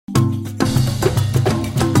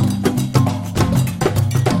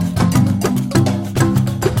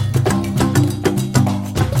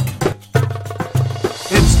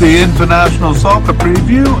the International Soccer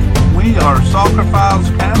Preview. We are Soccer Files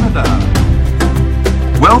Canada.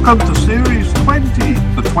 Welcome to Series 20,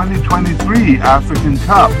 the 2023 African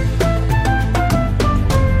Cup.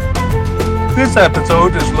 This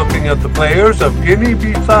episode is looking at the players of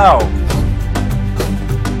Guinea-Bissau.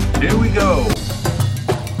 Here we go.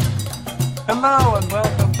 Hello and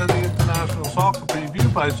welcome to the International Soccer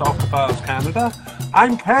Preview by Soccer Files Canada.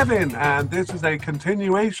 I'm Kevin, and this is a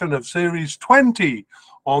continuation of Series 20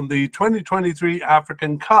 on the 2023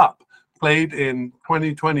 African Cup, played in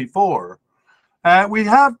 2024. We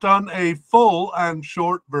have done a full and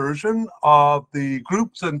short version of the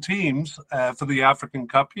groups and teams for the African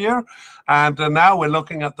Cup here, and now we're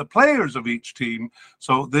looking at the players of each team.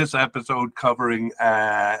 So this episode covering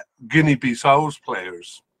Guinea-Bissau's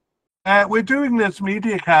players. We're doing this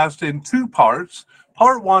media cast in two parts.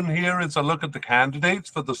 Part one here is a look at the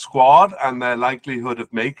candidates for the squad and their likelihood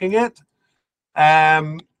of making it.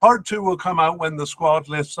 Part two will come out when the squad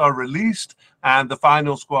lists are released and the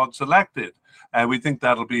final squad selected. We think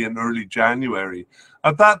that'll be in early January.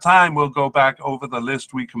 At that time, we'll go back over the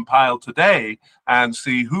list we compiled today and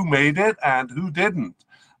see who made it and who didn't.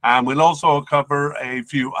 And we'll also cover a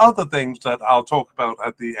few other things that I'll talk about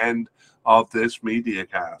at the end of this media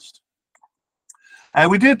cast.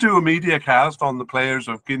 We did do a media cast on the players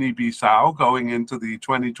of Guinea-Bissau going into the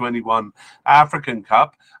 2021 African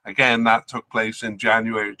Cup. Again, that took place in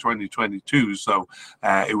January 2022, so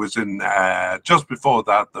it was in just before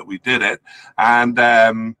that we did it.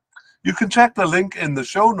 And you can check the link in the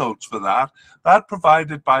show notes for that. That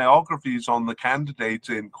provided biographies on the candidates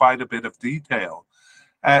in quite a bit of detail.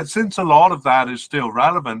 Since a lot of that is still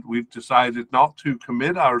relevant, we've decided not to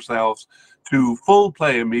commit ourselves to full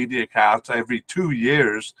player media casts every 2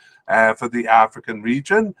 years for the African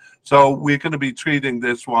region. So we're going to be treating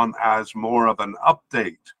this one as more of an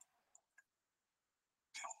update.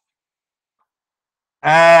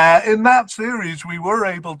 In that series, we were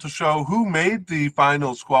able to show who made the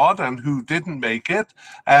final squad and who didn't make it,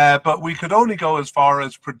 but we could only go as far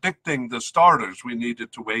as predicting the starters. We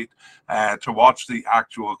needed to wait to watch the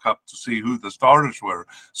actual cup to see who the starters were.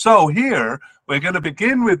 So here, we're going to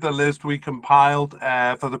begin with the list we compiled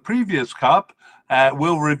for the previous cup.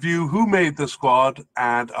 We'll review who made the squad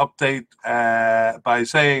and update by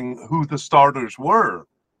saying who the starters were.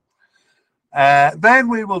 Then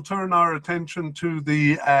we will turn our attention to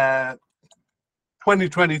the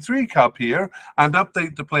 2023 Cup here and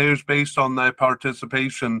update the players based on their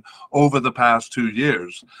participation over the past 2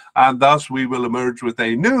 years. And thus we will emerge with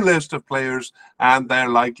a new list of players and their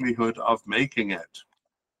likelihood of making it.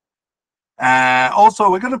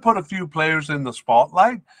 Also, we're going to put a few players in the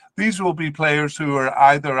spotlight. These will be players who are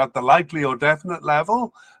either at the likely or definite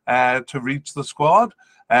level to reach the squad.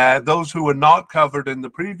 Those who were not covered in the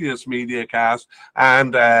previous media cast,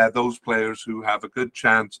 and those players who have a good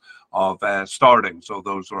chance of starting. So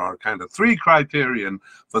those are our kind of three criterion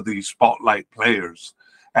for the spotlight players.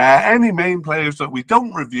 Any main players that we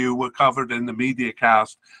don't review were covered in the media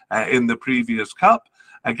cast in the previous cup.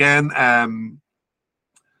 Again,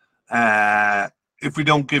 if we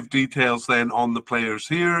don't give details then on the players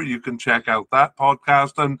here, you can check out that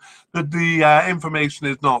podcast, and the information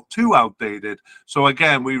is not too outdated. So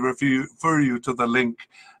again, we refer you to the link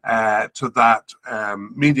to that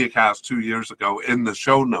MediaCast 2 years ago in the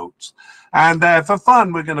show notes. And for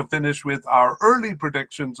fun, we're going to finish with our early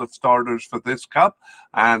predictions of starters for this cup,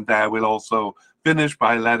 and we'll also finish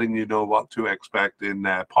by letting you know what to expect in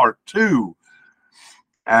part two.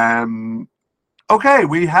 Okay,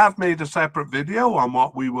 we have made a separate video on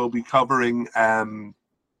what we will be covering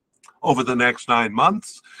over the next 9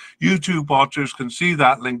 months. YouTube watchers can see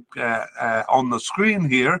that link on the screen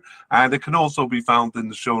here, and it can also be found in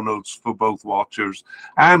the show notes for both watchers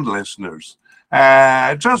and listeners.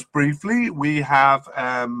 Just briefly, we have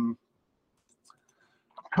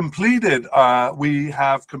completed our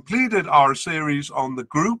series on the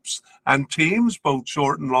groups and teams, both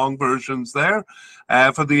short and long versions there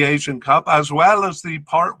for the Asian Cup, as well as the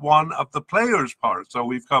part one of the players part. So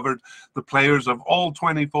we've covered the players of all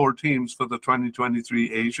 24 teams for the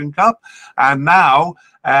 2023 Asian Cup. And now,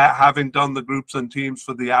 having done the groups and teams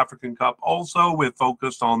for the African Cup also, we're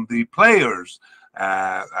focused on the players,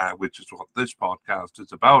 which is what this podcast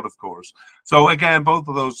is about, of course. So again, both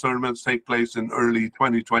of those tournaments take place in early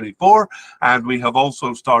 2024, and we have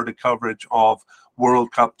also started coverage of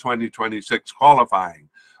World Cup 2026 qualifying.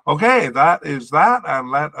 Okay, that is that, and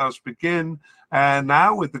let us begin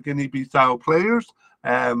now with the Guinea-Bissau players,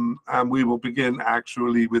 and we will begin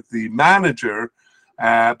actually with the manager.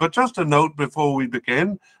 But just a note before we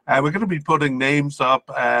begin, we're going to be putting names up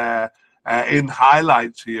in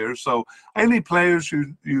highlights here. So any players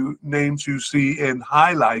names you see in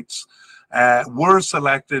highlights were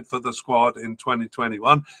selected for the squad in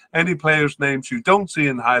 2021. Any players' names you don't see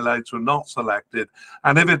in highlights were not selected.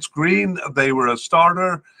 And if it's green, they were a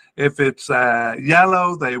starter. If it's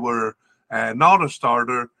yellow, they were not a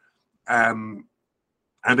starter. And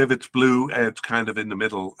if it's blue, it's kind of in the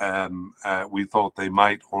middle. We thought they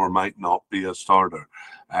might or might not be a starter.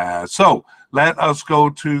 So let us go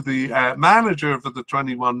to the manager for the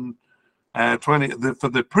for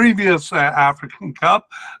the previous African Cup,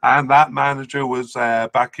 and that manager was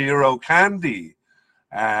Bakiro Kandi.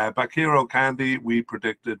 Bakiro Kandi, we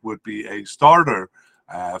predicted, would be a starter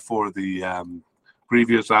for the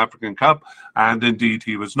previous African Cup, and indeed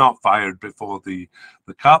he was not fired before the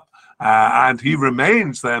Cup, and he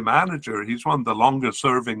remains their manager. He's one of the longest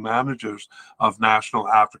serving managers of national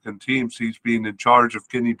African teams. He's been in charge of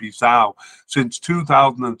Guinea-Bissau since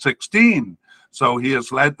 2016. So he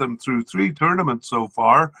has led them through 3 tournaments so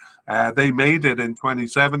far. They made it in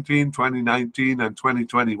 2017, 2019, and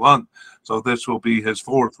 2021. So this will be his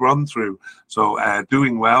 4th run through. So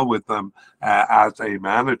doing well with them as a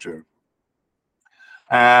manager.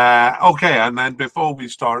 Okay, and then before we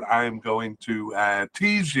start, I am going to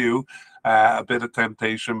tease you a bit of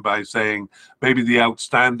temptation by saying maybe the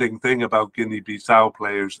outstanding thing about Guinea-Bissau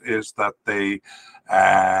players is that they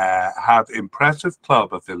have impressive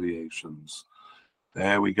club affiliations.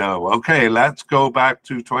 There we go. Okay, let's go back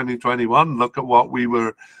to 2021. Look at what we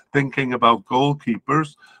were thinking about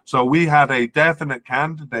goalkeepers. So we had a definite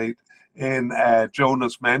candidate in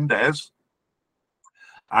Jonas Mendes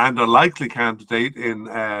and a likely candidate in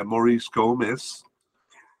Maurice Gomes.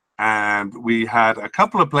 And we had a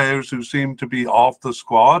couple of players who seemed to be off the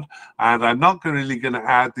squad. And I'm not really going to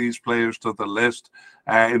add these players to the list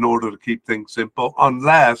in order to keep things simple,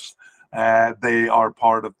 unless they are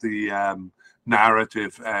part of the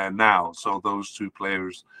narrative now. So those 2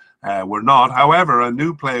 players were not. However, a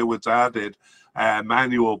new player was added,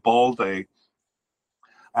 Manuel Balde,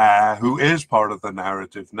 who is part of the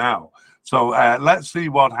narrative now. So let's see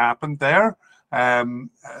what happened there.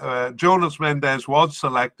 Jonas Mendes was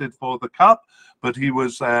selected for the Cup, but he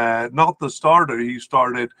was not the starter. He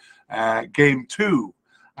started game 2,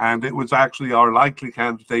 and it was actually our likely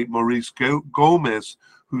candidate, Maurice Gomes,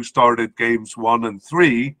 who started games 1 and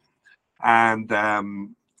 3. And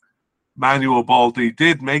Manuel Balde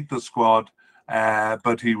did make the squad,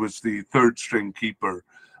 but he was the 3rd string keeper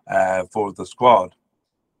for the squad.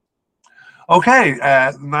 Okay,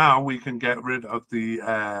 now we can get rid of the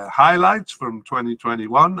highlights from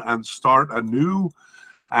 2021 and start anew.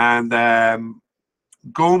 And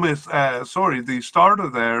Gomes, the starter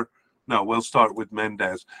there. No, we'll start with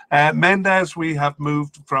Mendes. Mendes, we have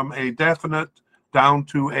moved from a definite down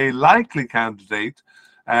to a likely candidate.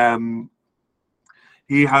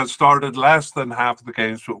 He has started less than half of the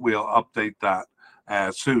games, but we'll update that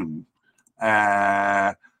soon.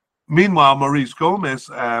 Meanwhile, Maurice Gomes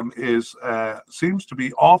seems to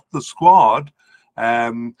be off the squad.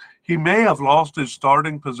 He may have lost his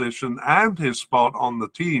starting position and his spot on the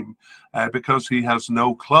team because he has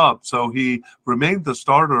no club. So he remained the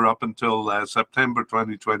starter up until September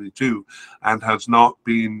 2022 and has not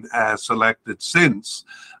been selected since.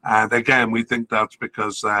 And again, we think that's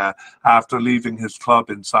because after leaving his club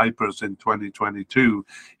in Cyprus in 2022,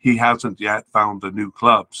 he hasn't yet found a new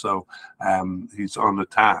club. So he's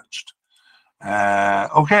unattached.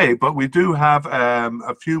 Okay, but we do have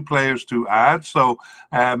a few players to add. So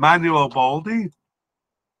Manuel Balde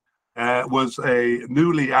was a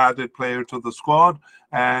newly added player to the squad,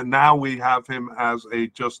 and now we have him as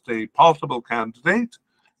just a possible candidate.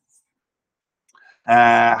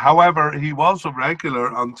 However, he was a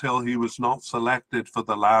regular until he was not selected for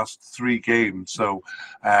the last 3 games. So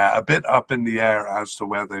a bit up in the air as to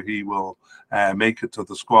whether he will make it to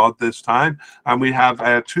the squad this time. And we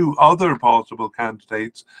have 2 other possible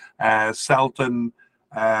candidates, Selton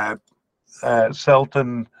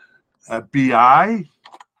BI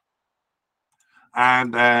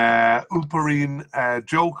and Uparin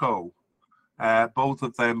Joko. Both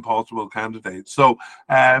of them possible candidates. So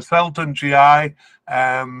Selton GI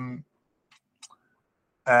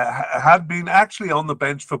had been actually on the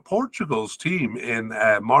bench for Portugal's team in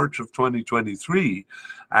March of 2023,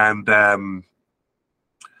 and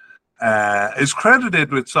is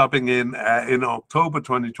credited with subbing in October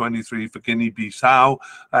 2023 for Guinea-Bissau,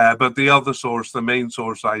 but the other source, the main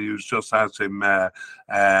source I use, just has him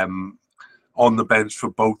on the bench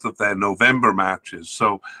for both of their November matches.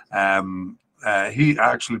 So he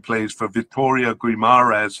actually plays for Vitória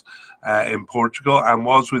Guimarães in Portugal and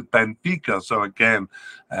was with Benfica. So again,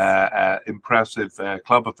 impressive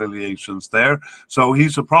club affiliations there. So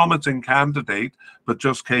he's a promising candidate, but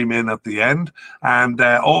just came in at the end. And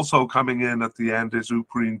also coming in at the end is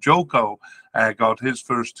Uprin Joko. Got his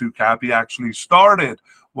first 2 cap. He actually started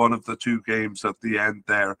one of the 2 games at the end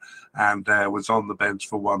there and was on the bench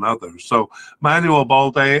for one other. So Manuel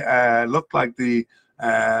Balde looked like the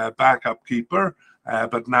backup keeper,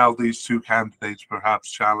 but now these 2 candidates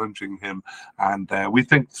perhaps challenging him. And we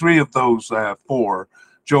think 3 of those 4,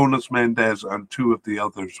 Jonas Mendes and 2 of the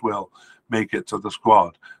others, will make it to the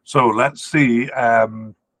squad. So let's see.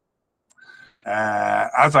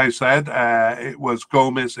 As I said, it was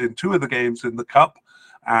Gomez in 2 of the games in the Cup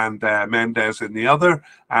and Mendes in the other.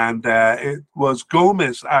 And it was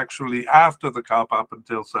Gomez actually after the Cup up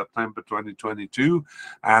until September 2022.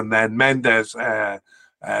 And then Mendes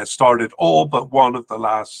started all but one of the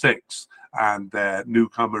last 6. And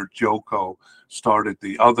newcomer Joko started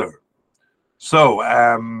the other. So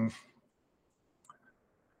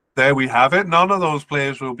there we have it. None of those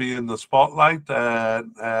players will be in the spotlight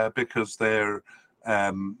because they're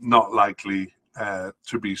not likely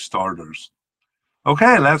to be starters.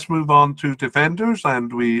 Okay, let's move on to defenders,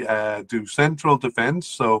 and we do central defense.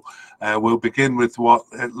 So we'll begin with what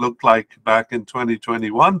it looked like back in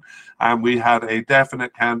 2021. And we had a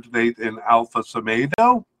definite candidate in Alpha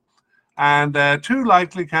Semedo and 2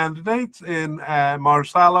 likely candidates in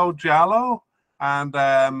Marcelo Diallo and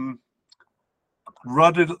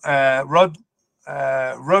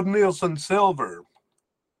Rudnilson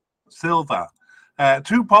Silva.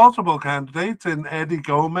 2 possible candidates in Eddie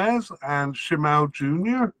Gomez and Shimao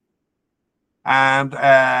Jr. And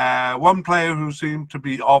 1 player who seemed to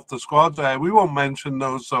be off the squad. We won't mention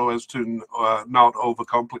those so as to not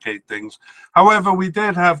overcomplicate things. However, we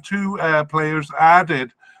did have 2 players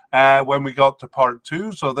added when we got to part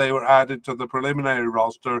 2. So they were added to the preliminary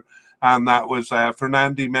roster, and that was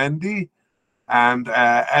Fernandi Mendy and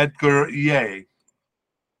Edgar Ye.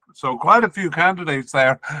 So quite a few candidates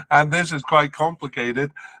there, and this is quite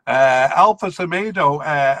complicated. Alpha Semedo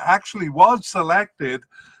actually was selected,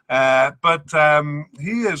 but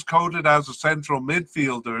he is coded as a central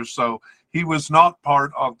midfielder, so he was not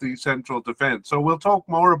part of the central defense. So we'll talk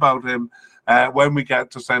more about him when we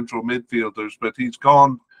get to central midfielders, but he's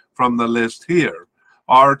gone from the list here.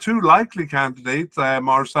 Our 2 likely candidates,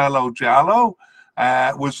 Marcelo Diallo,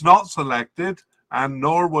 was not selected, and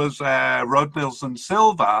nor was Rudnilson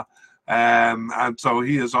Silva, and so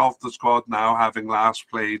he is off the squad now, having last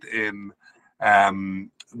played in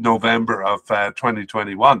November of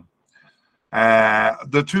 2021.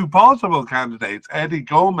 The 2 possible candidates, Eddie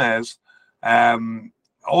Gomez,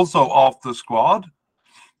 also off the squad.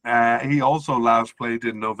 He also last played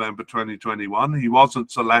in November 2021. He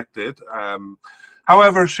wasn't selected.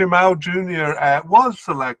 However, Shimao Jr. Was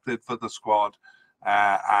selected for the squad.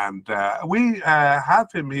 And we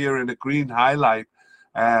have him here in a green highlight,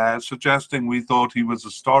 suggesting we thought he was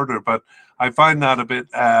a starter, but I find that a bit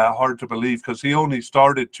hard to believe because he only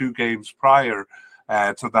started 2 games prior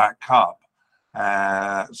to that cup.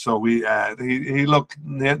 So he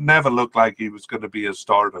never looked like he was going to be a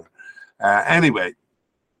starter. Anyway,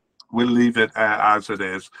 we'll leave it as it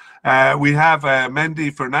is. We have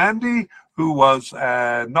Mendy Fernandi, who was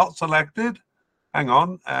not selected. Hang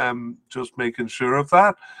on, just making sure of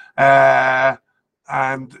that.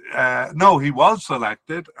 No, he was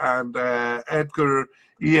selected, and Edgar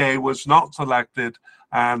EA was not selected,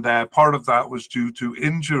 and part of that was due to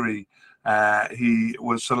injury. He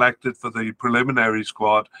was selected for the preliminary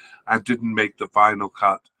squad and didn't make the final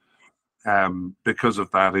cut because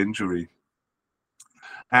of that injury.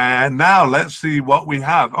 And now let's see what we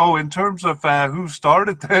have. Oh, in terms of who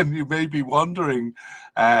started, then you may be wondering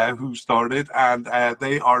who started, and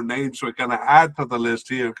they are names we're going to add to the list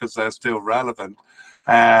here because they're still relevant.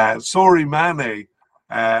 Sori Mane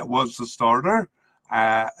was the starter.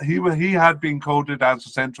 He had been coded as a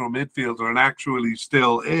central midfielder and actually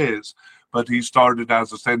still is, but he started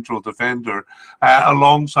as a central defender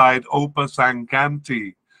alongside Opa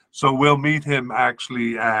Sanganti. So we'll meet him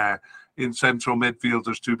actually in central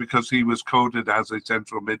midfielders too, because he was coded as a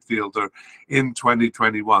central midfielder in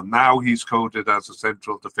 2021. Now he's coded as a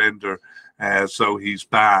central defender, so he's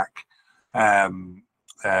back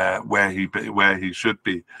where he should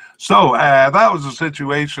be. So that was a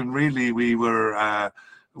situation. Really, we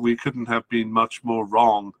couldn't have been much more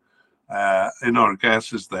wrong in our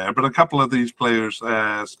guesses there. But a couple of these players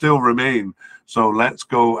still remain. So let's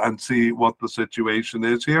go and see what the situation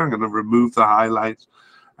is here. I'm going to remove the highlights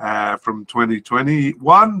from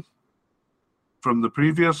 2021 from the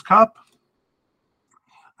previous cup.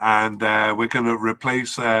 and we're going to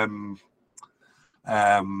replace Fernandi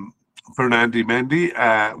Mendy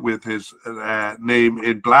with his name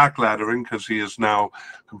in black lettering because he has now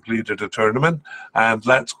completed a tournament. And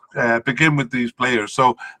let's begin with these players.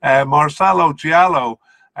 So Marcelo Giallo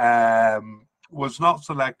was not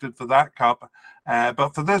selected for that cup,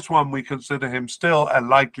 but for this one we consider him still a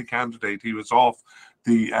likely candidate. He was off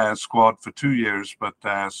the squad for 2 years, but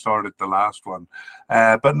started the last one.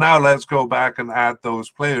 But now let's go back and add those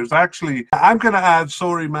players. Actually, I'm going to add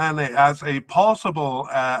Sori Mane as a possible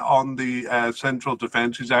on the central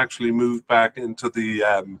defense. He's actually moved back into the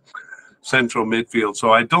central midfield,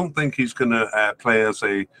 so I don't think he's going to play as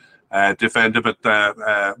a defender, but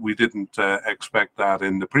we didn't expect that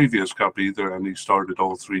in the previous cup either, and he started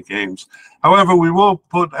all 3 games. However, we will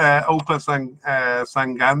put Opa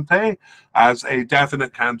Sangante as a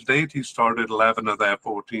definite candidate. He started 11 of their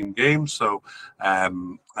 14 games, so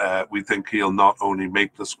we think he'll not only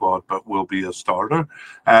make the squad, but will be a starter.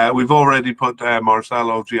 We've already put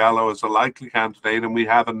Marcelo Giallo as a likely candidate, and we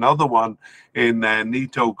have another one in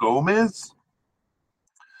Nito Gomez.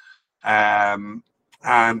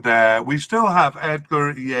 And we still have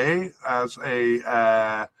Edgar Ye as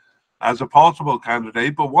a possible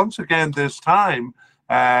candidate, but once again this time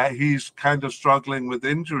he's kind of struggling with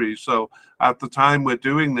injury. So at the time we're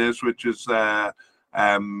doing this, which is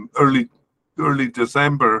early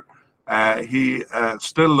December, he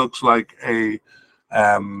still looks like an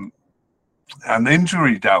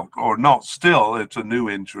injury doubt, or not still, it's a new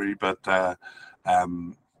injury, but a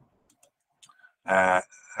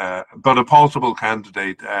possible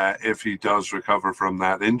candidate if he does recover from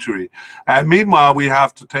that injury. Meanwhile, we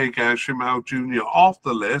have to take Shimao Jr. off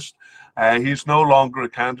the list. He's no longer a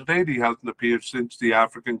candidate. He hasn't appeared since the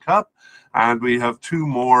African Cup. And we have 2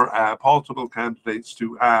 more possible candidates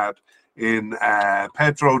to add in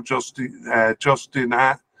Pedro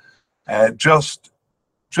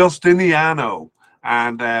Justiniano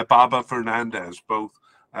and Baba Fernandez, both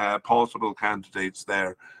possible candidates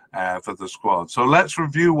there for the squad. So let's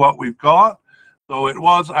review what we've got. So it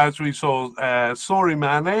was, as we saw, Sori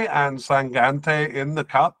Mane and Sangante in the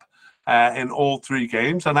cup in all 3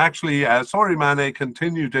 games. And actually, Sori Mane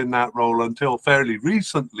continued in that role until fairly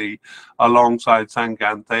recently alongside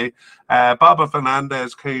Sangante. Baba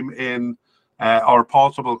Fernandez came in, our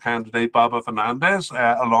possible candidate, Baba Fernandez,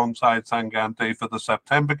 alongside Sangante for the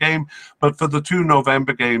September game. But for the 2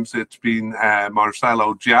 November games, it's been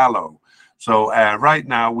Marcelo Giallo. So right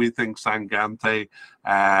now we think Sangante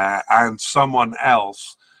and someone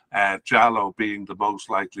else, Giallo being the most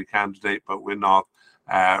likely candidate, but we're not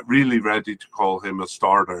really ready to call him a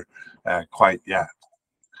starter quite yet.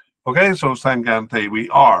 Okay, so Sangante we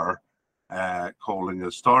are calling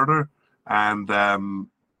a starter, and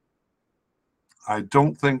I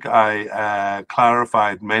don't think I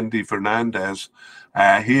clarified Mendy Fernandez.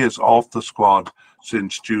 He is off the squad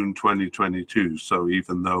since June 2022. So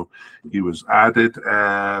even though he was added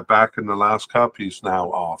back in the last cup, he's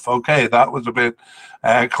now off. Okay, that was a bit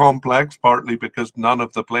complex, partly because none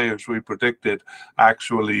of the players we predicted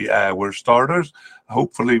actually were starters.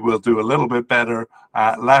 Hopefully we'll do a little bit better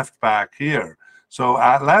at left back here. So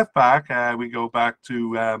at left back, we go back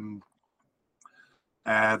to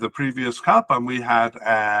the previous cup, and we had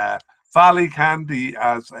Fali Kandi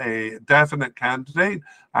as a definite candidate,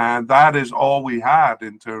 and that is all we had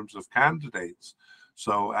in terms of candidates.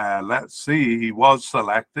 So let's see, he was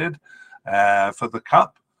selected for the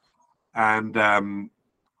cup, and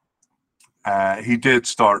he did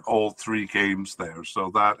start all 3 games there,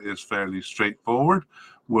 so that is fairly straightforward.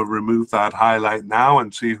 We'll remove that highlight now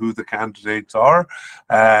and see who the candidates are.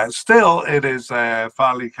 Still, it is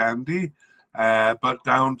Fali Kandi, but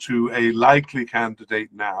down to a likely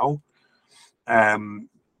candidate now.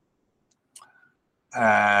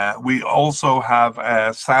 We also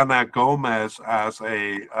have Sana Gomez as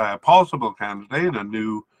a possible candidate, a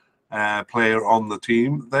new player on the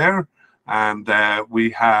team there. And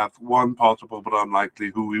we have one possible but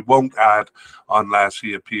unlikely who we won't add unless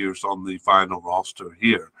he appears on the final roster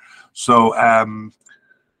here. So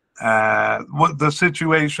what the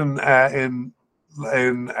situation in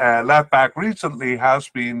left back recently has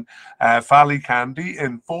been Fali Kandi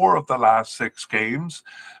in 4 of the last 6 games,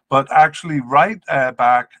 but actually right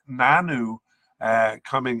back Nanu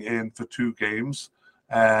coming in for 2 games.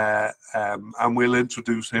 And we'll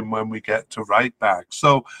introduce him when we get to right back.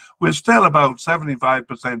 So we're still about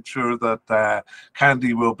 75% sure that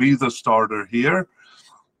Kandi will be the starter here.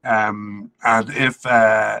 And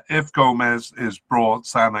if Gomez is brought,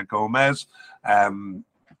 Sana Gomez,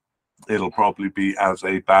 it'll probably be as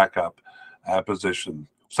a backup position.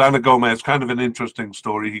 Sana Gomez, kind of an interesting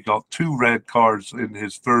story. He got 2 red cards in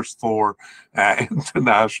his first 4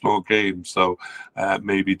 international games, so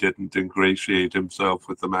maybe didn't ingratiate himself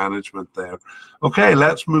with the management there. Okay,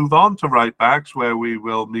 let's move on to right backs, where we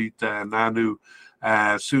will meet Nanu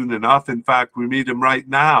soon enough. In fact, we meet him right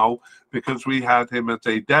now because we had him as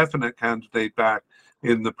a definite candidate back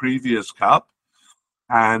in the previous cup.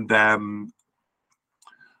 And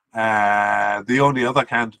the only other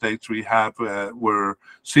candidates we had were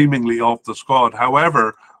seemingly off the squad.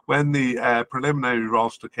 However, when the preliminary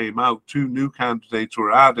roster came out, 2 new candidates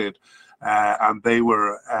were added, and they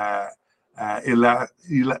were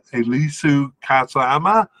Elisu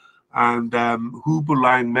Kasama and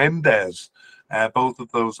Hubulang Mendez. Both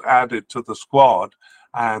of those added to the squad.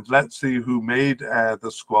 And let's see who made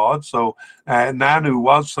the squad. So Nanu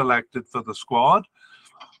was selected for the squad,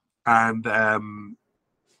 and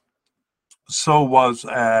so was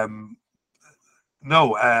the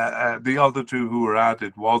other 2 who were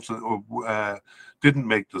added didn't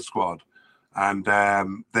make the squad, and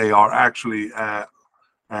they are actually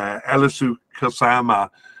Elisu Kasama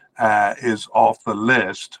is off the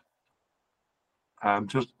list.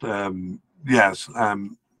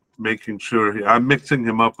 Making sure here. I'm mixing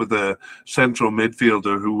him up with a central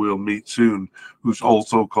midfielder who we'll meet soon, who's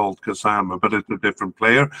also called Kasama, but it's a different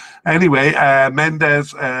player. Anyway, Hubulang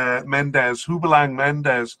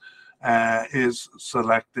Mendez is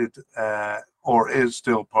selected or is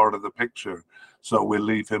still part of the picture. So we'll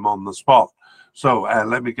leave him on the spot. So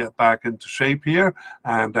let me get back into shape here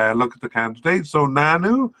and look at the candidates. So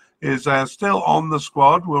Nanu is still on the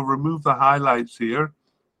squad. We'll remove the highlights here.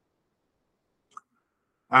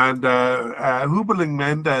 And Hubulang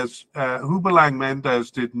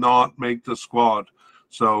Mendez did not make the squad,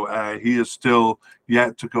 so he is still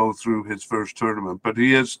yet to go through his first tournament, but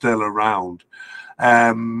he is still around.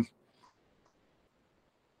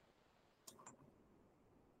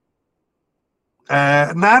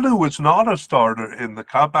 Nanu was not a starter in the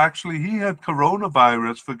cup. Actually, he had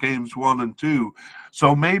coronavirus for games 1 and 2,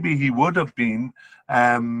 so maybe he would have been.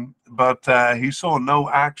 But he saw no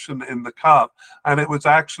action in the cup, and it was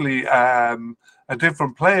actually a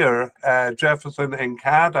different player, Jefferson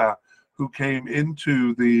Nkada, who came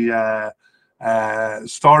into the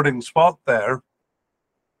starting spot there,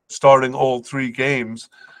 starting all 3 games,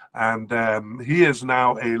 and he is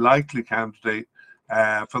now a likely candidate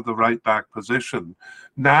for the right back position.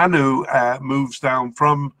 Nanu moves down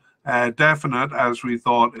from definite, as we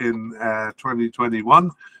thought in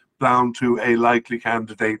 2021, down to a likely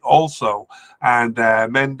candidate also, and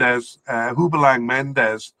Hubulang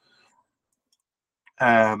Mendez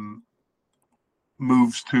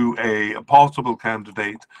moves to a possible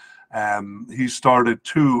candidate. He started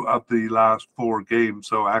 2 of the last 4 games,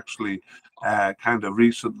 so actually kind of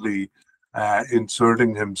recently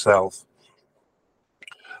inserting himself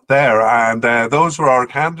there, and those were our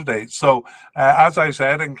candidates. So as I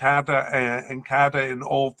said, Nkada in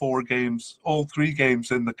all 3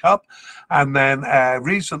 games in the cup, and then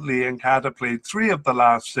recently Nkada played 3 of the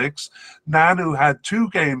last 6. Nanu had 2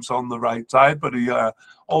 games on the right side, but he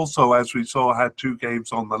also, as we saw, had 2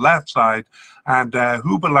 games on the left side, and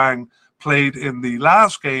Hubulang played in the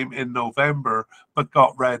last game in November but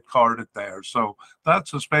got red carded there, so that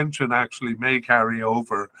suspension actually may carry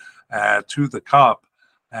over to the cup.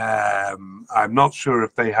 I'm not sure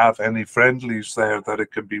if they have any friendlies there that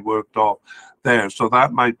it can be worked off there, so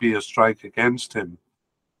that might be a strike against him,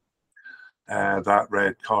 that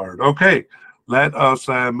red card. Okay, let us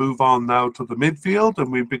move on now to the midfield, and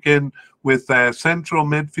we begin with central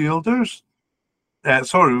midfielders.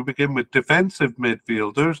 We begin with defensive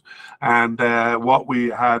midfielders, and what we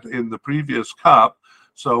had in the previous cup.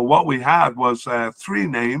 So what we had was 3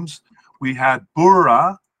 names. We had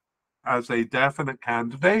Bura as a definite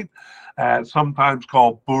candidate, sometimes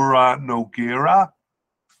called Bura Nogira,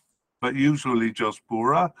 but usually just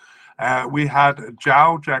Bura. We had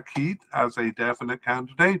Jao Jakit as a definite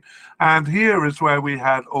candidate, and here is where we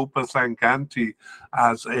had Opa Sanganti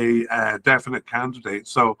as a definite candidate.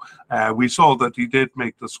 So we saw that he did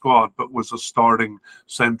make the squad, but was a starting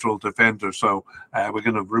central defender. So we're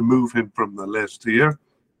going to remove him from the list here.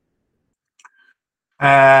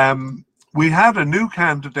 We had a new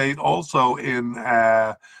candidate also in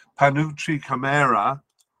Panucci Camara,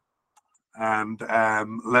 and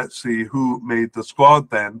let's see who made the squad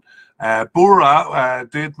then. Bura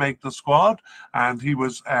did make the squad, and he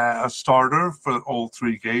was a starter for all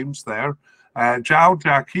 3 games there. Jao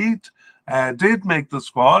Jakit did make the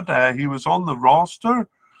squad. He was on the roster,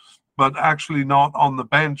 but actually not on the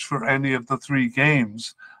bench for any of the 3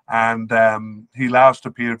 games, and he last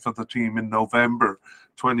appeared for the team in November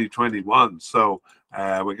 2021. So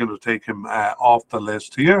we're going to take him off the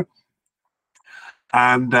list here.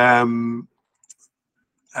 And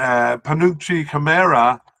Panucci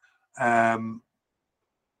Camara,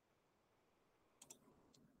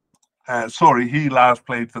 sorry, he last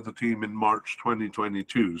played for the team in March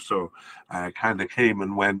 2022, so kind of came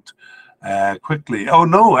and went quickly. Oh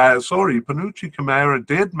no, sorry, Panucci Camara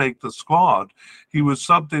did make the squad. He was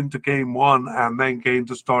subbed into game 1 and then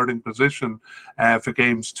gained a starting position for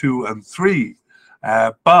games 2 and 3.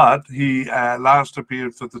 But he last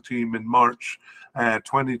appeared for the team in March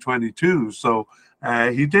 2022. So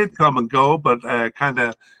he did come and go, but kind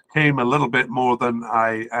of came a little bit more than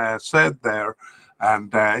I said there.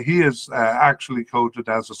 And he is actually coded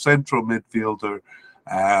as a central midfielder.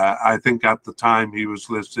 I think at the time he was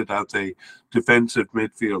listed as a defensive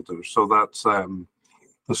midfielder. So that's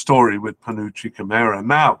the story with Panucci Camara.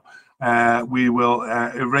 Now, we will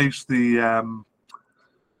erase the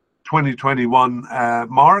 2021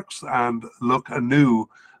 marks and look anew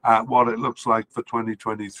at what it looks like for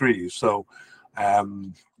 2023. So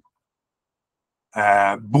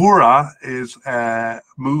Bura is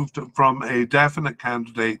moved from a definite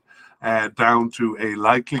candidate down to a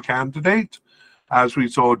likely candidate. As we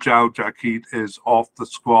saw, Jao Jakit is off the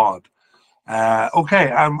squad.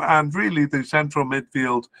 Okay, and really the central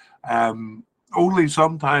midfield only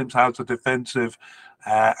sometimes has a defensive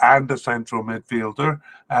and a central midfielder.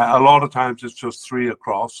 A lot of times it's just 3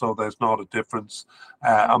 across, so there's not a difference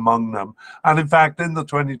among them. And in fact, in the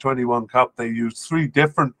 2021 Cup, they used 3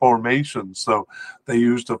 different formations. So they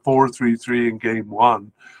used a 4-3-3 in game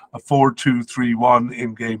 1, a 4-2-3-1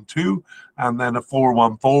 in game 2, and then a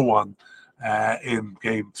 4-1-4-1 in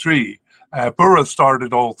game 3. Bura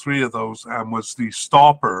started all 3 of those and was the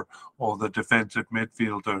stopper or the defensive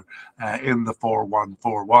midfielder in the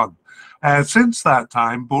 4-1-4-1. Since that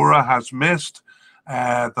time, Bura has missed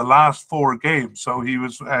the last 4 games. So he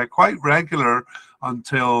was quite regular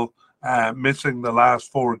until missing the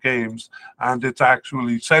last 4 games. And it's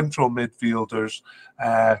actually central midfielders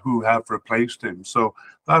who have replaced him. So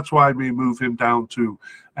that's why we move him down to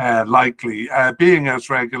likely. Being as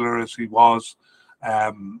regular as he was,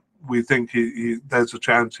 we think there's a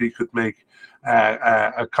chance he could make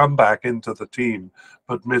a comeback into the team,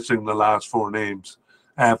 but missing the last 4 games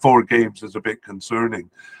is a bit concerning.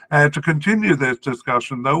 To continue this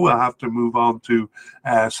discussion, though, we'll have to move on to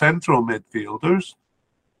central midfielders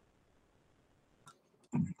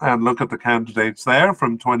and look at the candidates there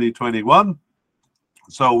from 2021.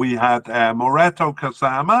 So we had Moreto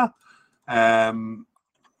Kasama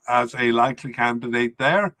as a likely candidate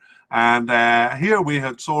there. And here we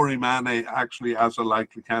had Sori Mane actually as a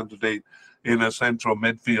likely candidate in a central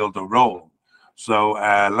midfielder role. So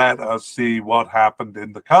let us see what happened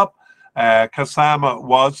in the Cup. Kasama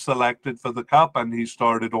was selected for the Cup and he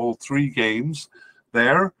started all 3 games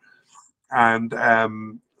there. And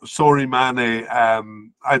Sori Mane,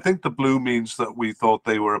 I think the blue means that we thought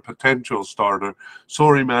they were a potential starter.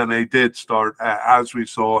 Sori Mane did start, as we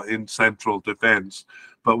saw, in central defence.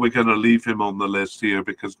 But we're going to leave him on the list here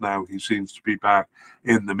because now he seems to be back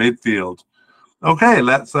in the midfield. Okay,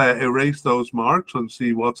 let's erase those marks and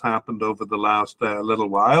see what's happened over the last little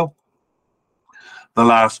while, the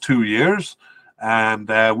last 2 years.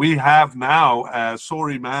 And we have now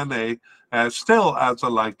Sori Mane still as a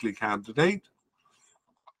likely candidate.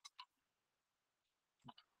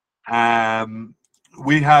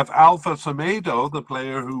 We have Alpha Semedo, the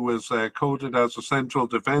player who was coded as a central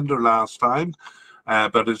defender last time,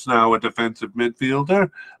 but is now a defensive midfielder,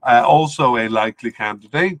 also a likely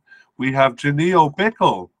candidate. We have Janio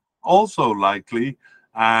Bickle, also likely,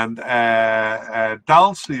 and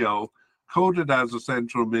Dalcio, coded as a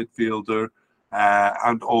central midfielder,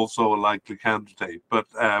 and also a likely candidate. But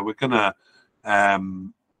we're gonna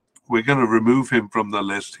remove him from the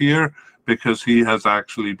list here because he has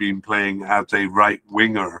actually been playing as a right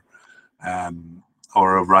winger.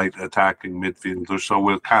 Or a right attacking midfielder, so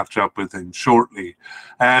we'll catch up with him shortly.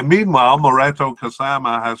 Meanwhile, Moreto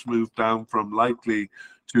Kasama has moved down from likely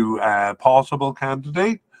to possible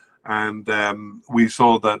candidate, and we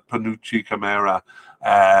saw that Panucci Camara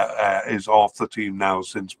is off the team now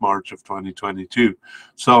since March of 2022.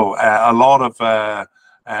 So a lot of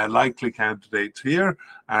likely candidates here,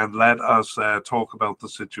 and let us talk about the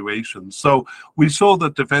situation. So we saw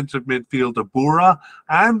that defensive midfielder Bura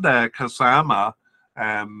and Kasama,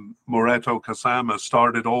 Moreto Kasama,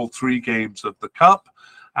 started all 3 games of the Cup,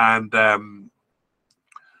 and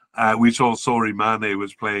we saw Sori Mane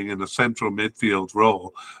was playing in a central midfield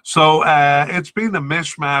role. So it's been a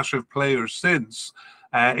mishmash of players since.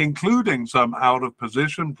 including some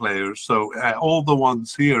out-of-position players. So all the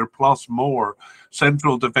ones here, plus more.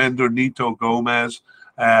 Central defender Nito Gomez,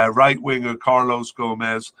 right winger Carlos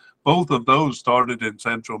Gomez, both of those started in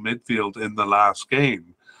central midfield in the last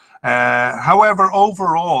game. However,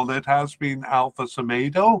 overall, it has been Alpha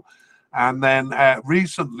Semedo. And then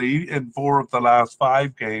recently, in 4 of the last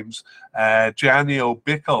 5 games, Janio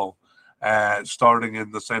Bickel starting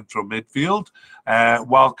in the central midfield,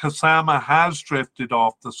 while Kasama has drifted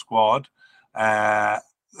off the squad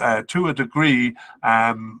to a degree,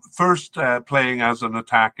 first playing as an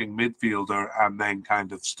attacking midfielder and then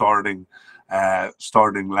kind of starting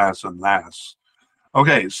less and less.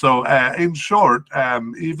 Okay, so in short,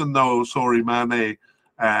 even though Sori Mane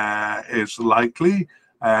is likely,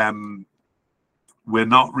 we're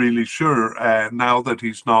not really sure now that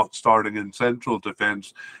he's not starting in central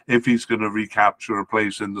defence if he's going to recapture a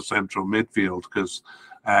place in the central midfield, because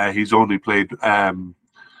he's only played 1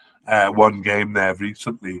 game there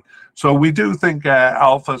recently. So we do think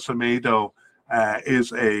Alpha Semedo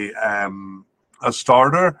is a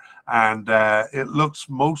starter, and it looks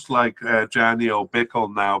most like Janio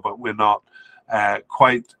Bickel now, but we're not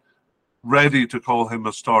quite ready to call him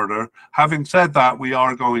a starter. Having said that, we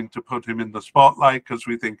are going to put him in the spotlight because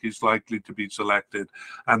we think he's likely to be selected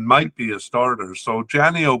and might be a starter. So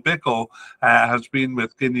Janio Bickel has been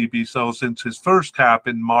with Guinea-Bissau since his first cap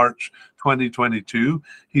in March 2022.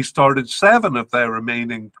 He started 7 of their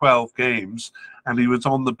remaining 12 games, and he was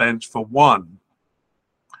on the bench for 1.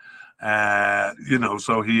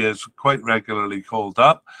 So he is quite regularly called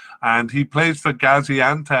up, and he plays for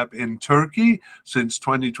Gaziantep in Turkey since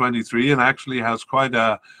 2023, and actually has quite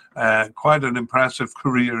an impressive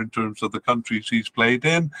career in terms of the countries he's played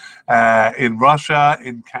in Russia,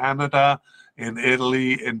 in Canada, in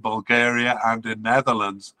Italy, in Bulgaria, and in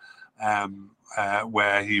Netherlands,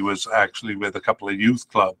 where he was actually with a couple of youth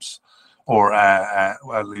clubs, or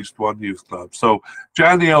at least 1 youth club. So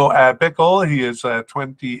Janio Bickel, he is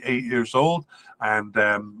 28 years old, and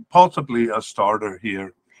possibly a starter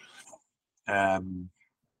here.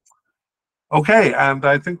 Okay, and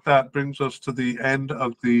I think that brings us to the end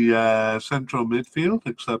of the central midfield,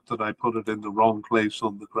 except that I put it in the wrong place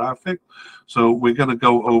on the graphic. So we're going to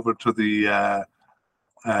go over to the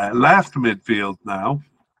left midfield now.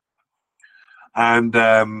 And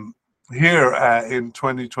here in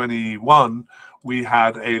 2021, we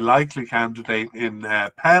had a likely candidate in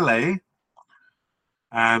Pele,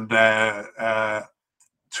 and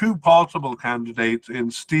 2 possible candidates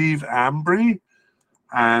in Steve Ambry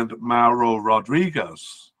and Mauro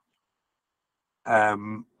Rodriguez.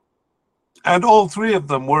 And all 3 of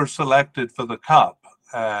them were selected for the Cup.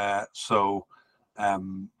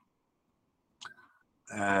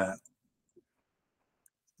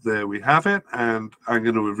 There we have it, and I'm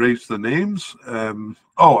going to erase the names.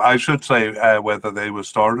 I should say whether they were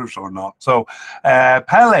starters or not. So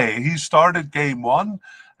Pele, he started game 1,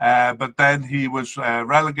 but then he was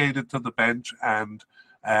relegated to the bench and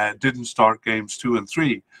didn't start games 2 and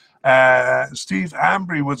 3. Steve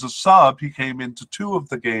Ambry was a sub. He came into 2 of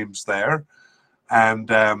the games there,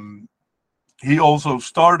 and he also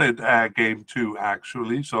started game 2,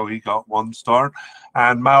 actually, so he got 1 start.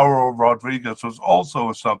 And Mauro Rodriguez was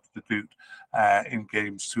also a substitute in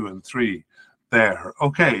games 2 and 3 there.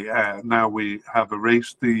 Okay, now we have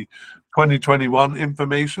erased the 2021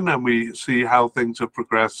 information, and we see how things have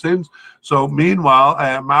progressed since. So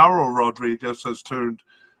meanwhile, Mauro Rodriguez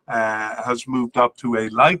has moved up to a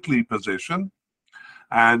likely position,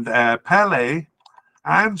 and Pele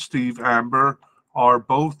and Steve Amber are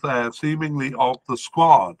both seemingly off the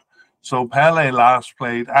squad. So Pele last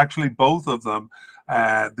played, actually both of them,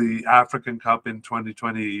 the African Cup in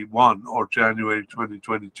 2021 or January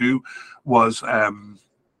 2022 was the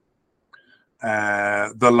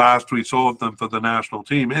last we saw of them for the national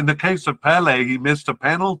team. In the case of Pele, he missed a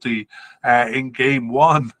penalty in game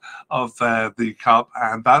 1 of the Cup,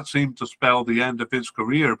 and that seemed to spell the end of his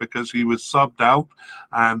career because he was subbed out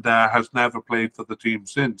and has never played for the team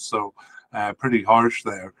since. So pretty harsh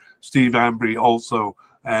there. Steve Ambry also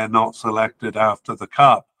not selected after the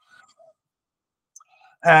Cup.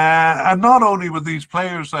 And not only were these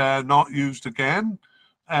players not used again,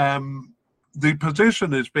 the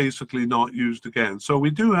position is basically not used again. So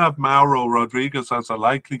we do have Mauro Rodriguez as a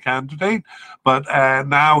likely candidate, but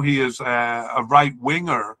now he is a right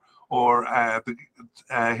winger, or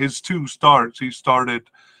his 2 starts. He started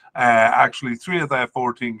actually 3 of their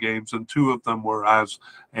 14 games, and 2 of them were as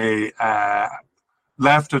a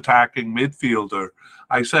left attacking midfielder.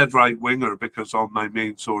 I said right winger because on my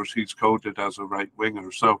main source he's coded as a right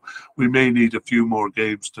winger. So we may need a few more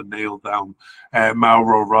games to nail down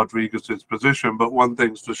Mauro Rodriguez's position. But one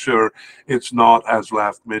thing's for sure, it's not as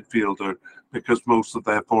left midfielder, because most of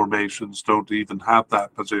their formations don't even have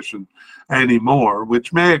that position anymore,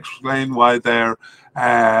 which may explain why there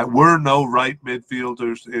were no right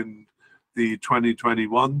midfielders in the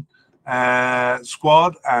 2021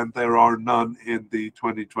 squad, and there are none in the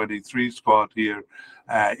 2023 squad here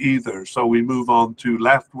either. So we move on to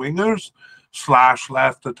left wingers /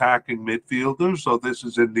 left attacking midfielders. So this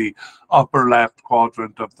is in the upper left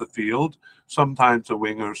quadrant of the field, sometimes a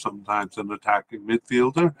winger, sometimes an attacking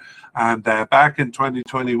midfielder. And back in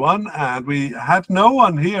 2021, and we had no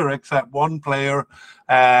one here except one player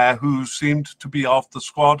who seemed to be off the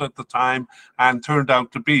squad at the time and turned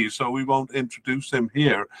out to be, so we won't introduce him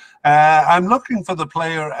here. I'm looking for the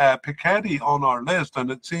player Piketty on our list,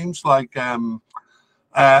 and it seems like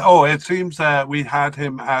we had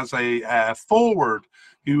him as a forward.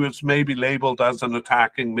 He was maybe labeled as an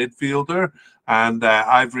attacking midfielder, and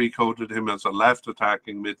I've recoded him as a left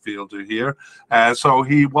attacking midfielder here. So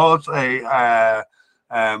he was a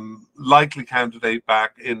likely candidate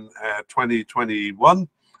back in 2021,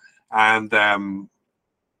 and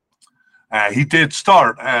he did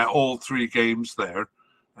start all 3 games there.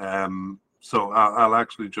 So I'll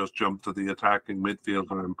actually just jump to the attacking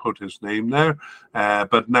midfielder and put his name there.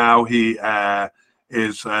 But now he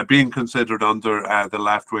is being considered under the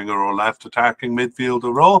left winger or left attacking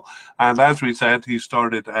midfielder role. And as we said, he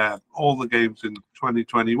started all the games in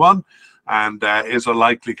 2021 and is a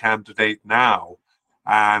likely candidate now.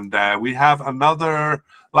 And we have another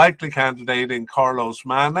likely candidate in Carlos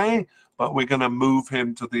Mane, but we're going to move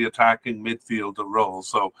him to the attacking midfielder role.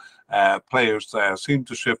 So players seem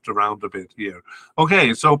to shift around a bit here.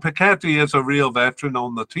 Okay, so Piketty is a real veteran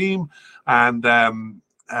on the team, and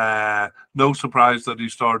no surprise that he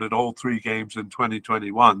started all 3 games in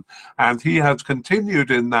 2021, and he has continued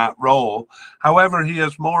in that role. However, he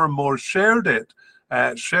has more and more shared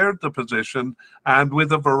the position, and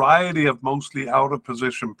with a variety of mostly out of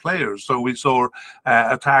position players. So we saw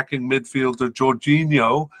attacking midfielder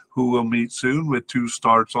Jorginho, who will meet soon with 2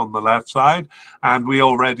 starts on the left side, and we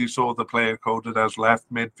already saw the player coded as left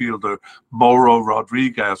midfielder Mauro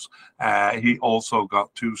Rodriguez. He also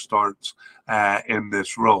got 2 starts in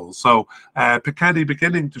this role. So Piketty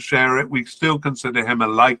beginning to share it. We still consider him a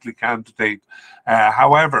likely candidate.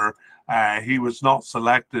 However, he was not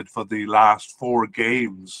selected for the last 4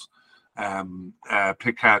 games,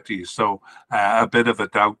 Piketty, so a bit of a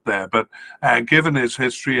doubt there. But given his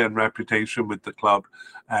history and reputation with the club,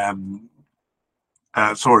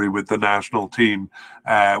 with the national team,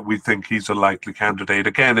 we think he's a likely candidate.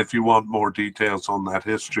 Again, if you want more details on that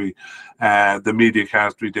history, the media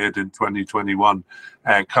cast we did in 2021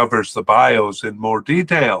 covers the bios in more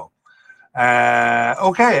detail.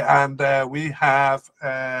 Okay, and we have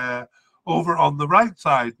over on the right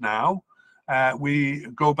side now, we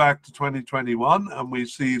go back to 2021 and we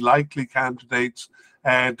see likely candidates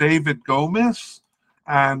David Gomez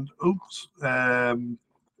and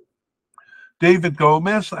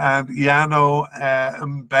Iano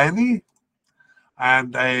Mbeni,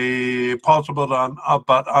 and a possible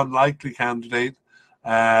but unlikely candidate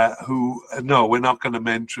who, no, we're not going to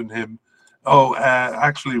mention him.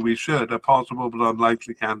 Actually, we should. A possible but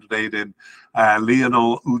unlikely candidate in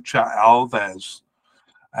Lionel Ucha Alves.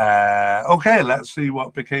 Okay, let's see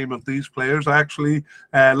what became of these players. Actually,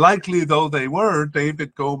 likely though they were,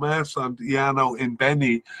 David Gomez and Iano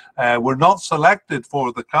Mbeni were not selected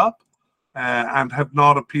for the Cup and have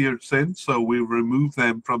not appeared since, so we remove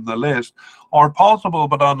them from the list. Our possible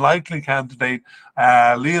but unlikely candidate,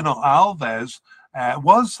 Lionel Alves,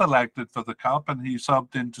 was selected for the Cup, and he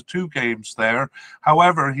subbed into 2 games there.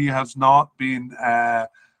 However, he has not been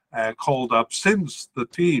called up since the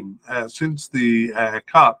team, since the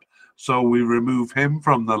Cup, so we remove him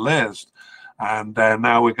from the list. And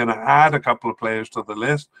now we're going to add a couple of players to the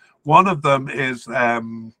list. One of them is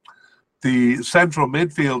the central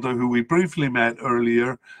midfielder who we briefly met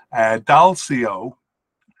earlier, Dalcio.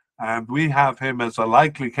 And we have him as a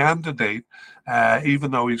likely candidate,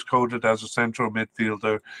 even though he's coded as a central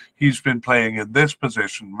midfielder. He's been playing in this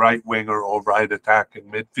position, right winger or right attacking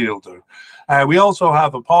midfielder. We also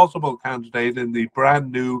have a possible candidate in the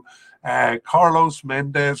brand new Carlos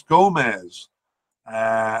Mendes Gomez,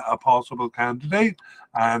 a possible candidate,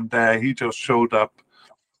 and he just showed up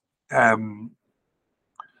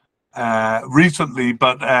recently,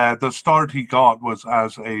 but the start he got was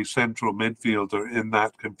as a central midfielder in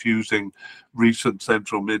that confusing recent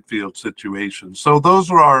central midfield situation. So those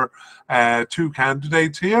were our two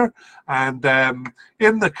candidates here. And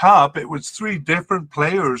in the Cup, it was three different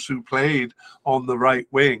players who played on the right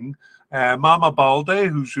wing. Mama Balde,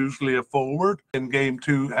 who's usually a forward. In game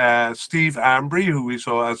two, Steve Ambry, who we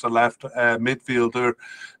saw as a left midfielder,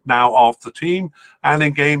 now off the team. And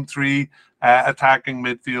in game three, attacking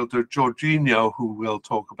midfielder Jorginho, who we'll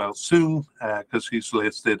talk about soon because he's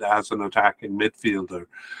listed as an attacking midfielder.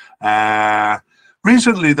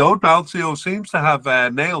 Recently, though, Dalcio seems to have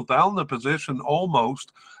nailed down the position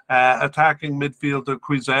almost. Attacking midfielder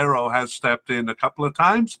Quizero has stepped in a couple of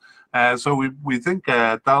times. So we think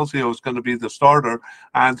Dalcio is going to be the starter,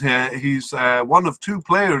 and he's one of two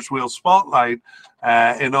players we'll spotlight.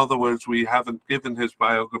 In other words, we haven't given his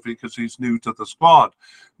biography because he's new to the squad.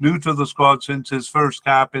 New to the squad since his first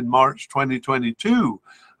cap in March 2022.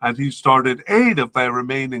 And he started 8 of their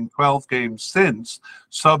remaining 12 games since,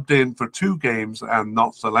 subbed in for 2 games and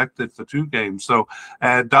not selected for 2 games. So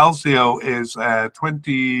Dalcio is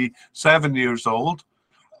 27 years old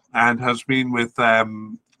and has been with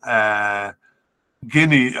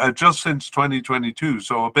Guinea just since 2022,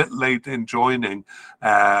 so a bit late in joining,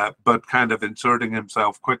 but kind of inserting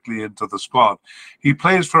himself quickly into the squad. He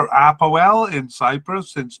plays for Apoel in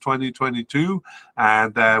Cyprus since 2022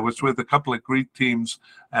 and was with a couple of Greek teams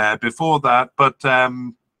before that, but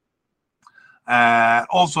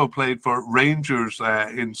also played for Rangers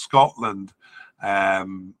in Scotland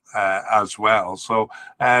as well. So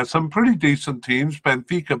some pretty decent teams.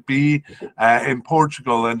 Benfica B in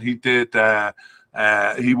Portugal, and he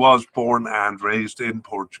was born and raised in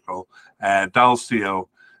Portugal. Dalcio,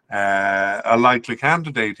 a likely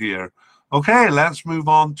candidate here. Okay, let's move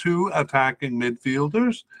on to attacking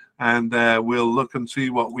midfielders, and we'll look and see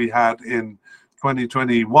what we had in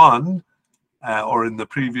 2021 or in the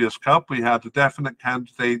previous cup. We had a definite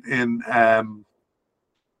candidate in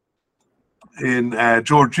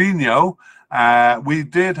Jorginho. We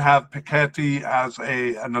did have Piketty as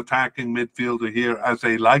an attacking midfielder here as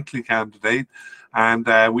a likely candidate, and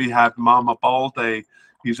we had Mama Balde.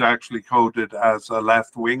 He's actually coded as a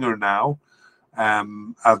left winger now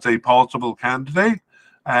as a possible candidate.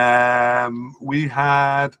 We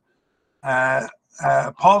had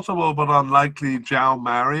possible but unlikely João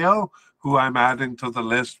Mario, who I'm adding to the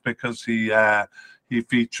list because he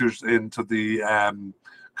features into the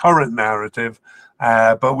current narrative,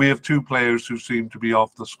 but we have 2 players who seem to be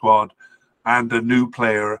off the squad and a new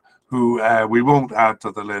player who we won't add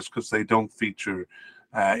to the list because they don't feature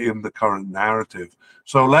in the current narrative.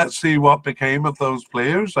 So let's see what became of those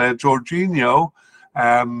players. Jorginho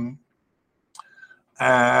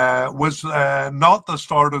was not the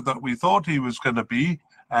starter that we thought he was going to be.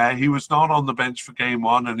 He was not on the bench for game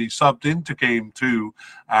 1, and he subbed into game 2,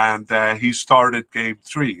 and he started game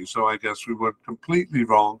 3. So I guess we were completely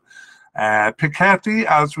wrong. Piketty,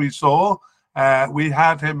 as we saw, we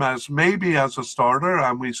had him as maybe as a starter,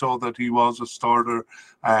 and we saw that he was a starter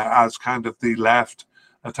as kind of the left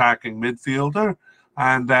attacking midfielder.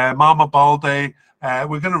 And Mama Balde,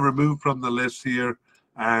 we're going to remove from the list here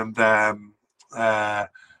and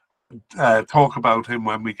talk about him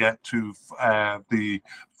when we get to the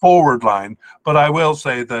forward line. But I will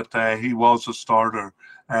say that he was a starter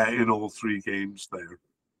in all 3 games there.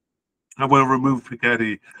 And we'll remove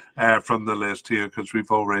Piketty from the list here because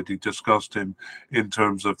we've already discussed him in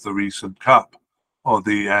terms of the recent Cup or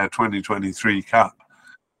the 2023 Cup.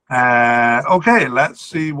 Okay, let's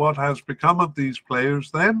see what has become of these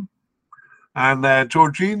players then. And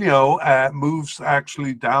Jorginho moves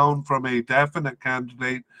actually down from a definite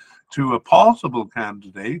candidate to a possible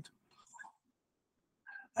candidate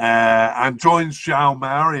and joins João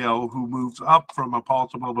Mario, who moves up from a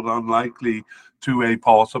possible but unlikely to a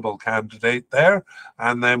possible candidate there.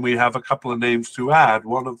 And then we have a couple of names to add.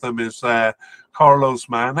 One of them is Carlos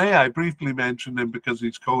Mane. I briefly mentioned him because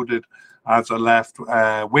he's coded as a left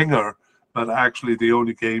winger, but actually the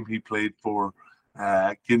only game he played for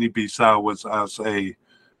Guinea-Bissau was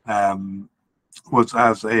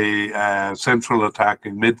as a central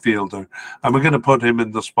attacking midfielder, and we're going to put him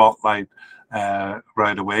in the spotlight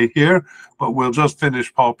right away here, but we'll just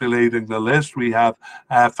finish populating the list. We have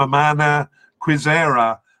Famana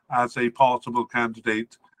Quizera as a possible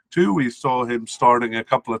candidate too. We saw him starting a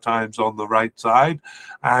couple of times on the right side,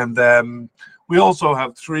 and we also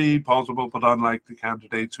have 3 possible but unlikely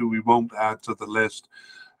candidates who we won't add to the list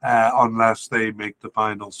unless they make the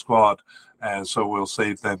final squad, so we'll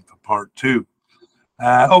save them for part 2.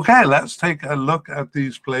 Okay, let's take a look at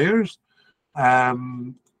these players.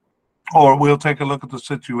 or we'll take a look at the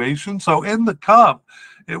situation. So in the cup,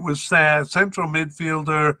 it was central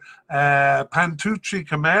midfielder Pantucci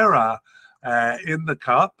Camara in the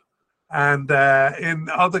cup, and in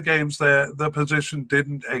other games the position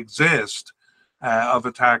didn't exist of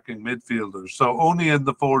attacking midfielders. So only in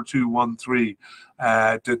the 4-2-1-3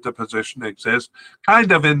 did the position exist.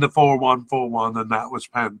 Kind of in the 4-1-4-1, and that was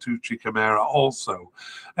Pantucci Camara also.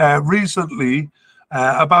 Recently,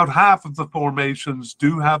 about half of the formations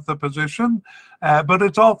do have the position, but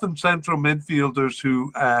it's often central midfielders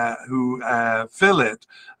who fill it,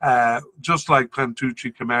 just like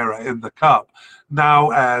Pantucci Camara in the cup.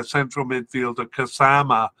 Now, central midfielder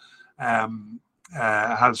Kasama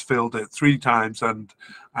has filled it 3 times, and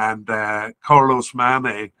Carlos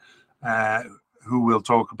Mane, who we'll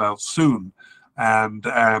talk about soon, and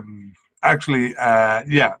actually,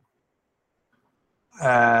 yeah.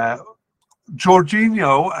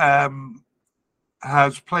 Jorginho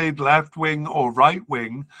has played left wing or right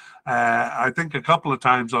wing, I think a couple of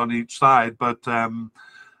times on each side, but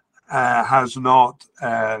has not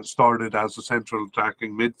started as a central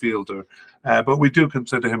attacking midfielder. But we do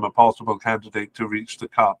consider him a possible candidate to reach the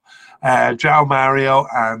cup. João Mario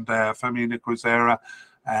and Famina Quizera,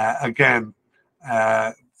 again,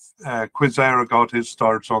 Quizera got his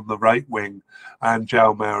starts on the right wing, and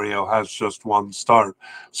João Mario has just 1 start.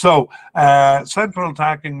 So central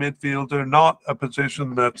attacking midfielder, not a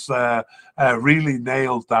position that's really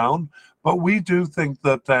nailed down, but we do think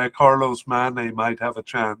that Carlos Mane might have a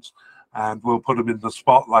chance, and we'll put him in the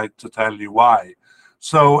spotlight to tell you why.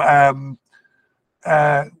 So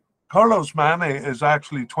Carlos Mane is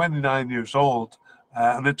actually 29 years old,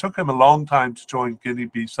 and it took him a long time to join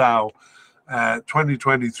Guinea-Bissau.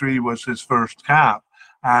 2023 was his first cap,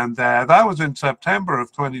 and that was in September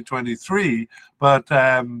of 2023, but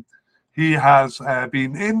he has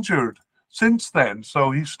been injured since then.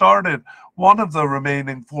 So he started one of the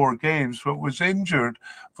remaining 4 games, but was injured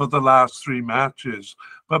for the last 3 matches.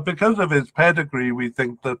 But because of his pedigree, we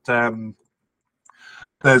think that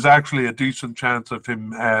there's actually a decent chance of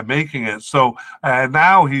him making it. So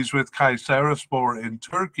now he's with Kayserispor in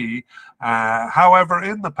Turkey. However,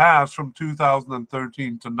 in the past, from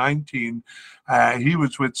 2013 to 19, he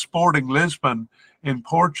was with Sporting Lisbon in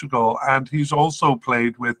Portugal, and he's also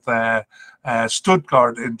played with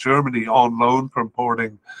Stuttgart in Germany on loan from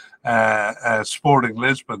Sporting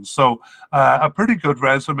Lisbon. So a pretty good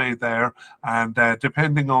resume there, and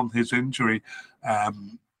depending on his injury,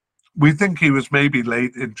 we think he was maybe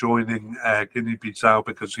late in joining Guinea-Bissau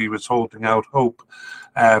because he was holding out hope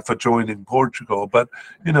for joining Portugal. But,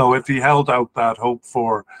 you know, if he held out that hope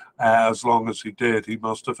for as long as he did, he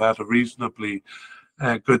must have had a reasonably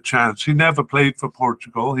good chance. He never played for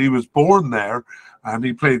Portugal. He was born there, and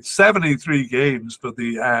he played 73 games for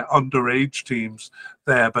the underage teams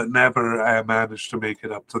there, but never managed to make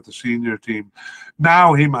it up to the senior team.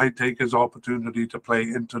 Now he might take his opportunity to play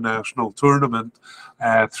international tournament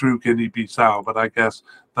through Guinea-Bissau, but I guess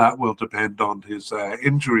that will depend on his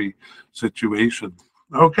injury situation.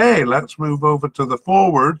 Okay, let's move over to the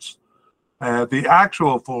forwards. The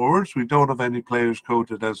actual forwards, we don't have any players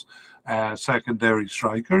coded as secondary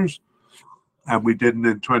strikers, and we didn't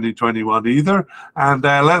in 2021 either. And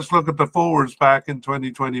let's look at the forwards back in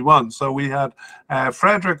 2021. So we had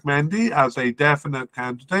Frederic Mendy as a definite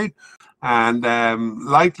candidate, and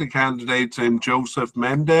likely candidates in Joseph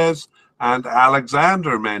Mendes and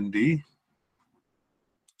Alexander Mendy.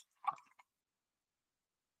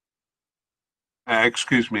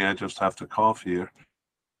 Excuse me, I just have to cough here.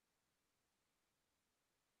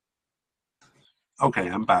 Okay,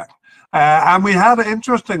 I'm back. And we had,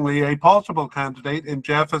 interestingly, a possible candidate in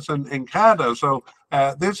Jefferson Nkada. So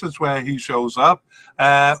this is where he shows up.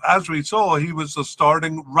 As we saw, he was the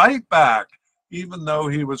starting right back, even though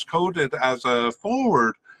he was coded as a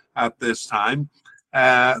forward at this time.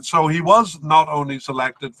 So he was not only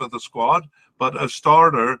selected for the squad, but a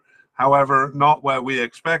starter. However, not where we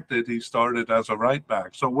expected. He started as a right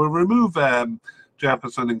back. So we'll remove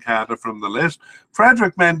Jefferson Nkada from the list.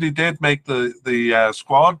 Frederic Mendy did make the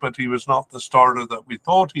squad, but he was not the starter that we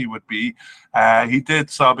thought he would be. He did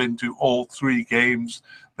sub into all 3 games,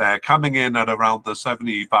 coming in at around the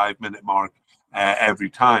 75-minute mark every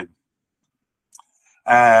time.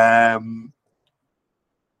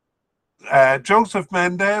 Joseph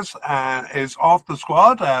Mendes is off the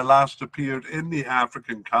squad, last appeared in the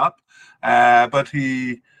African Cup, but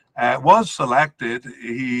he was selected.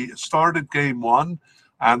 He started game 1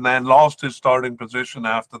 and then lost his starting position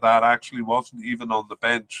after that. Actually wasn't even on the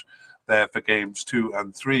bench there for games 2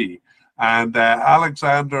 and 3. And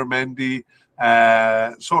Alexander Mendy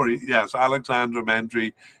Sorry, yes, Alexander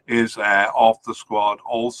Mendry is off the squad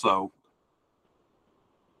also.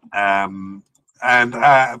 And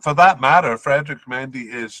for that matter, Frederick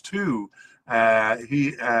Mendy is too.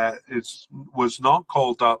 He was not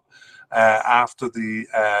called up after the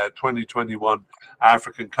 2021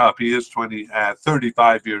 African Cup. He is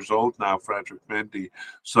 35 years old now, Frederick Mendy.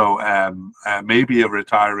 So maybe a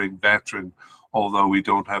retiring veteran, although we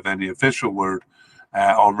don't have any official word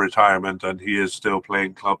on retirement, and he is still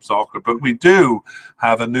playing club soccer. But we do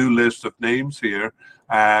have a new list of names here.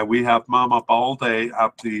 We have Mama Baldé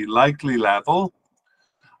at the likely level,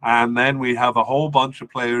 and then we have a whole bunch of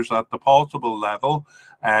players at the possible level,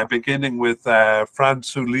 beginning with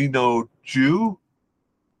Francelino Ju,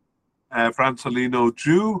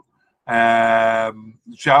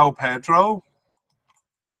 João Pedro,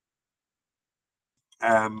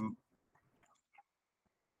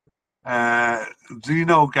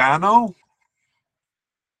 Zino Gano,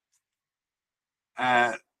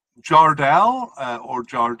 Jardel or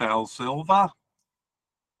Jardel Silva,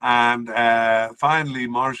 and finally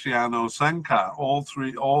Marciano Senka. All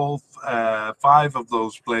five of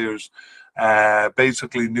those players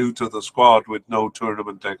basically new to the squad with no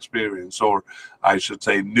tournament experience, or I should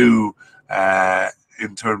say new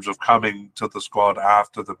in terms of coming to the squad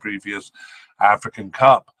after the previous African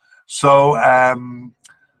Cup. So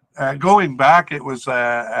going back, it was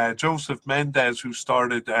Joseph Mendes who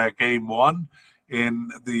started game one in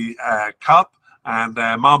the Cup, and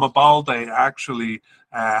Mama Baldé actually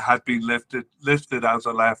had been listed as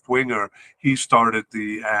a left winger. He started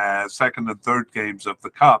the second and third games of the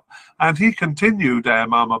Cup, and he continued,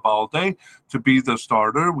 Mama Baldé, to be the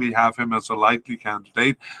starter. We have him as a likely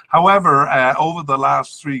candidate. However, over the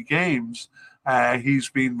last three games, he's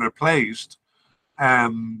been replaced,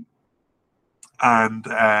 and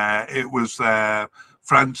it was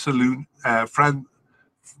Francelino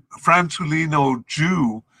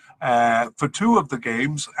Ju for two of the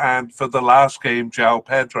games, and for the last game, João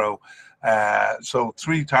Pedro. So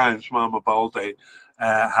three times Mama Baldé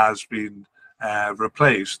has been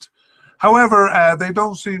replaced. However, they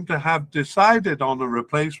don't seem to have decided on a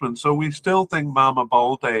replacement, so we still think Mama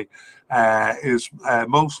Baldé is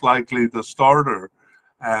most likely the starter.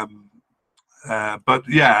 But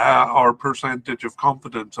yeah, our percentage of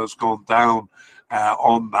confidence has gone down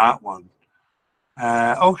on that one.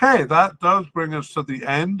 Okay, that does bring us to the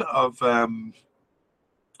end of the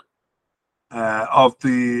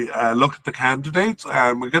look at the candidates,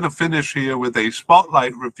 and we're going to finish here with a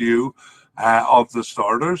spotlight review of the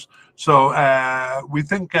starters. So we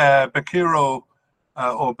think Bakiro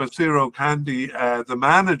or Basiro Kandi, the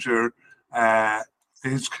manager,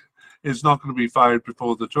 is not going to be fired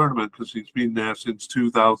before the tournament because he's been there since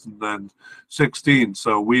 2016.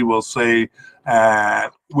 So we will say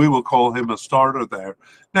we will call him a starter there.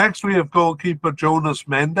 Next, we have goalkeeper Jonas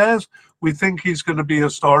Mendes. We think he's going to be a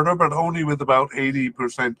starter, but only with about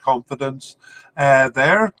 80% confidence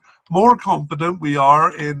there. More confident we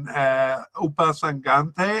are in Upa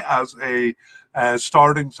Sangante as a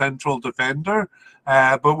starting central defender,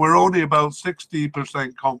 but we're only about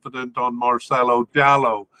 60% confident on Marcelo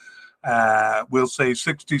Diallo. We'll say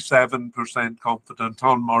 67% confident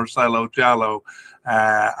on Marcelo Diallo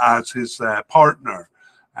as his partner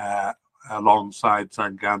alongside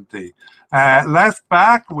Sangante. Left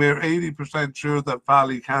back, we're 80% sure that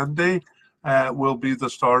Fali Kande will be the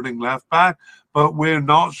starting left back, but we're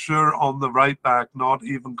not sure on the right back, not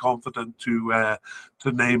even confident to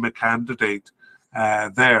name a candidate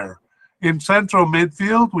there. In central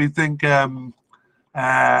midfield, we think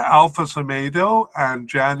Alpha Semedo and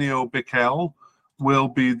Janio Bikel will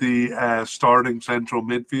be the starting central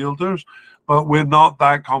midfielders, but we're not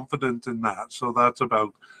that confident in that. So that's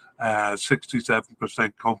about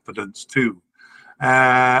 67% confidence too.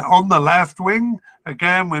 On the left wing,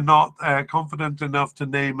 again, we're not confident enough to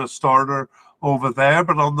name a starter over there,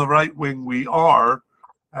 but on the right wing we are.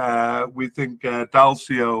 We think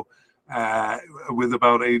Dalcio, with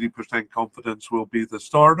about 80% confidence, will be the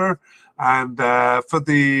starter. And for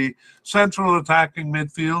the central attacking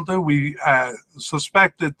midfielder, we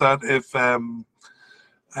suspected that if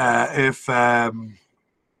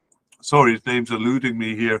sorry, his name's eluding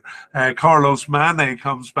me here, Carlos Mane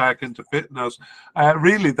comes back into fitness.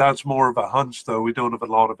 Really, that's more of a hunch, though. We don't have a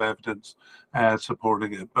lot of evidence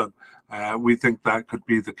supporting it, but we think that could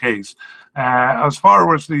be the case. As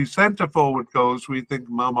far as the centre forward goes, we think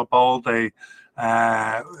Mama Baldé,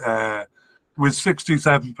 with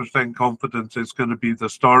 67% confidence, is going to be the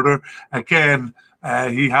starter. Again,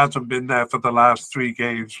 he hasn't been there for the last three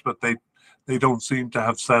games, but they don't seem to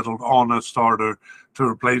have settled on a starter to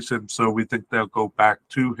replace him, so we think they'll go back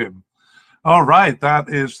to him. All right, that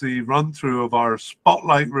is the run through of our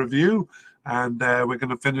spotlight review, and we're going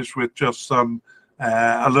to finish with just some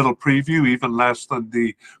a little preview, even less than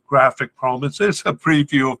the graphic promises, a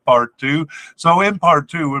preview of part two. So in part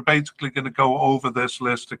two, we're basically going to go over this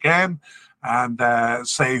list again and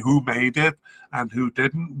say who made it and who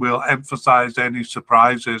didn't. We'll emphasize any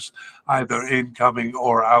surprises, either incoming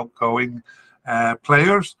or outgoing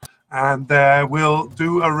players. And we'll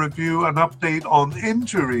do a review, an update on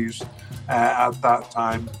injuries at that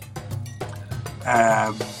time.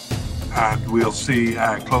 And we'll see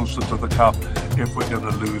closer to the cup if we're going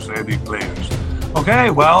to lose any players. Okay,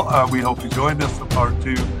 well, we hope you join us for part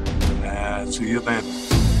two. See you then.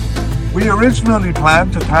 We originally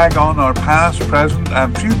planned to tag on our past, present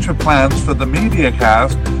and future plans for the media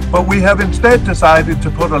cast, but we have instead decided to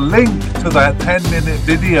put a link to that 10-minute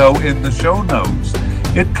video in the show notes.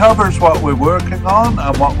 It covers what we're working on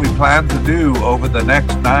and what we plan to do over the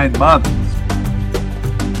next 9 months.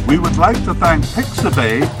 We would like to thank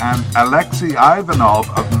Pixabay and Alexei Ivanov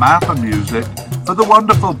of Mappa Music for the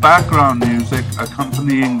wonderful background music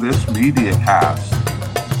accompanying this media cast.